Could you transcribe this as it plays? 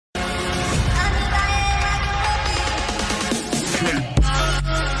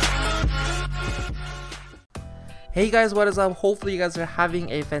Hey guys, what is up? Hopefully you guys are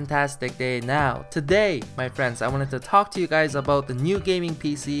having a fantastic day. Now, today, my friends, I wanted to talk to you guys about the new gaming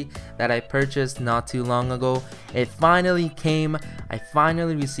PC that I purchased not too long ago. It finally came, I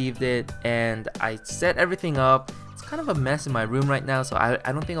finally received it, and I set everything up. It's kind of a mess in my room right now, so I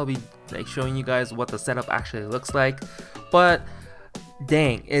don't think I'll be like showing you guys what the setup actually looks like, but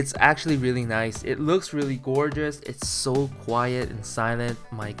dang, it's actually really nice. It looks really gorgeous. It's so quiet and silent.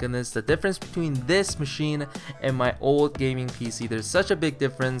 My goodness, the difference between this machine and my old gaming PC, there's such a big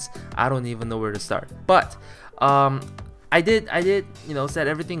difference. I don't even know where to start. But I did set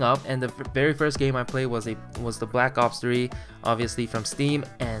everything up, and the very first game I played was the Black Ops 3, obviously from Steam,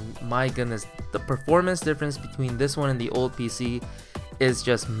 and my goodness, the performance difference between this one and the old PC is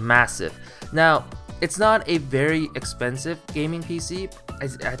just massive. Now, it's not a very expensive gaming PC.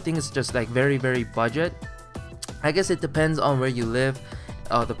 I think it's just like very budget. I guess it depends on where you live.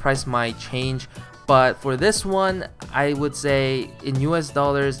 The price might change, but for this one, I would say in US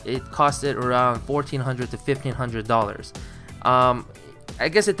dollars it costed around $1,400 to $1,500. I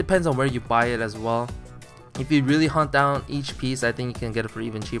guess it depends on where you buy it as well. If you really hunt down each piece, I think you can get it for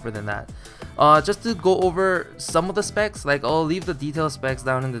even cheaper than that. Just to go over some of the specs, like I'll leave the detailed specs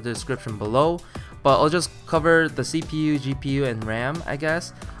down in the description below, but I'll just cover the CPU, GPU, and RAM, I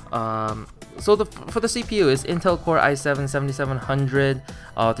guess. For the CPU, it's Intel Core i7-7700,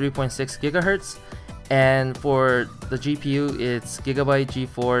 3.6 GHz, and for the GPU, it's GIGABYE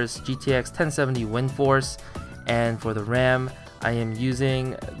GeForce GTX 1070 Windforce, and for the RAM, I am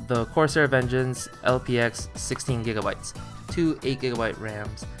using the Corsair Vengeance LPX 16 GB, two 8 GB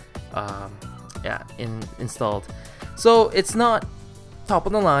RAMs, installed. So it's not top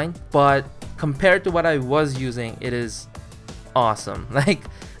of the line, but compared to what I was using, it is awesome. Like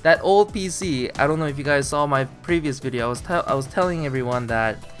that old PC, I don't know if you guys saw my previous video. I was telling everyone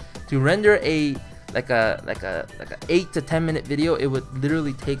that to render a 8 to 10 minute video, it would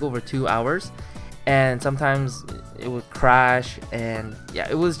literally take over 2 hours, and sometimes it would crash, and yeah,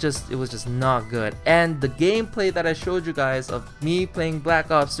 it was just not good. And the gameplay that I showed you guys of me playing Black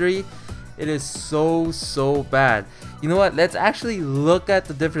Ops 3, it is so bad. You know what? Let's actually look at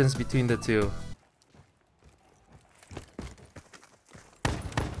the difference between the two.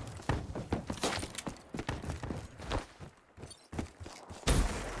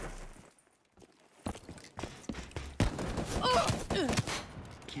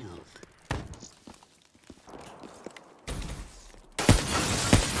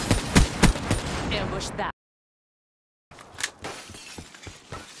 Ambush that.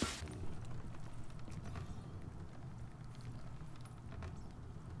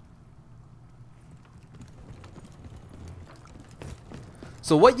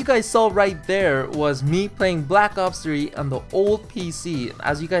 So what you guys saw right there was me playing Black Ops 3 on the old PC.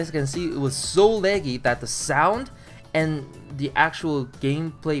 As you guys can see, it was so laggy that the sound and the actual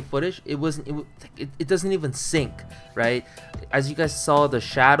gameplay footage, it doesn't even sync, right? As you guys saw, the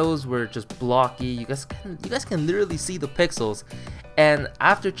shadows were just blocky. You guys can literally see the pixels. And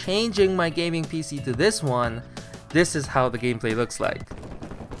after changing my gaming PC to this one, this is how the gameplay looks like.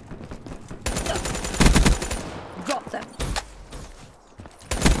 Got them.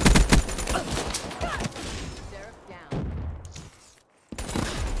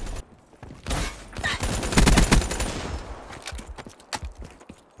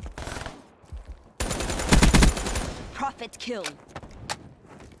 Prophet kill.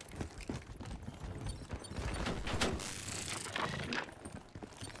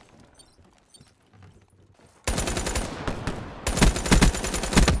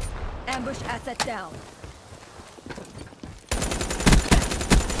 Ambush asset down.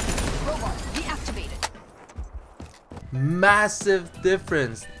 Robot deactivated. Massive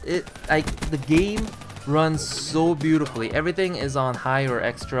difference. The game runs so beautifully. Everything is on high or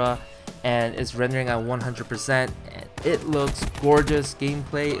extra, and it's rendering at 100%. It looks gorgeous.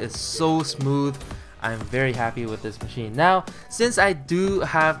 Gameplay is so smooth. I'm very happy with this machine. Now, since I do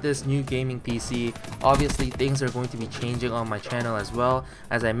have this new gaming PC, obviously things are going to be changing on my channel as well.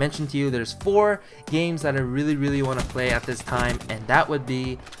 As I mentioned to you, there's 4 games that I really want to play at this time, and that would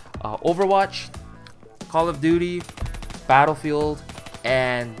be Overwatch, Call of Duty, Battlefield,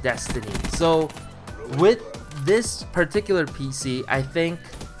 and Destiny. So with this particular PC, I think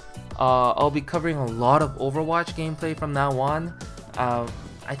I'll be covering a lot of Overwatch gameplay from now on.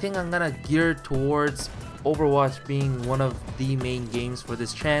 I think I'm gonna gear towards Overwatch being one of the main games for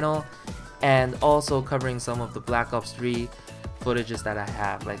this channel, and also covering some of the Black Ops 3 footages that I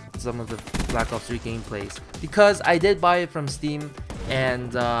have, like some of the Black Ops 3 gameplays, because I did buy it from Steam,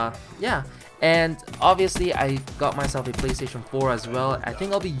 and yeah, And obviously I got myself a PlayStation 4 as well. I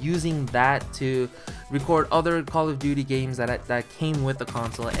think I'll be using that to record other Call of Duty games that came with the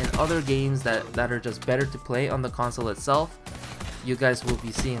console, and other games that are just better to play on the console itself. You guys will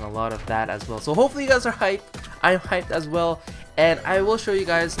be seeing a lot of that as well. So hopefully you guys are hyped. I'm hyped as well, and I will show you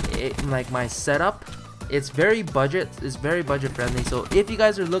guys like my setup. It's very budget friendly. So if you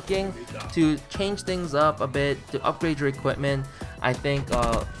guys are looking to change things up a bit, to upgrade your equipment, I think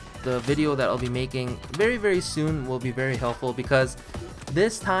the video that I'll be making very soon will be very helpful, because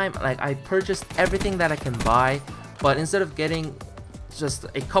this time, like, I purchased everything that I can buy, but instead of getting just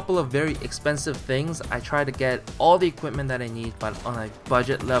a couple of very expensive things, I try to get all the equipment that I need, but on a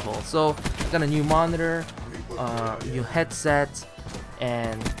budget level. So I got a new monitor, new headset,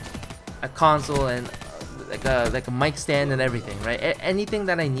 and a console, and like a mic stand and everything, right? Anything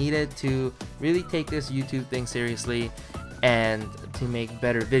that I needed to really take this YouTube thing seriously and to make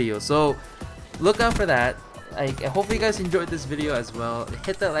better videos. So look out for that. I hopefully you guys enjoyed this video as well.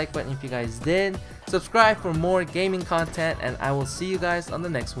 Hit that like button if you guys did. Subscribe for more gaming content, and I will see you guys on the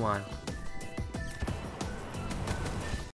next one.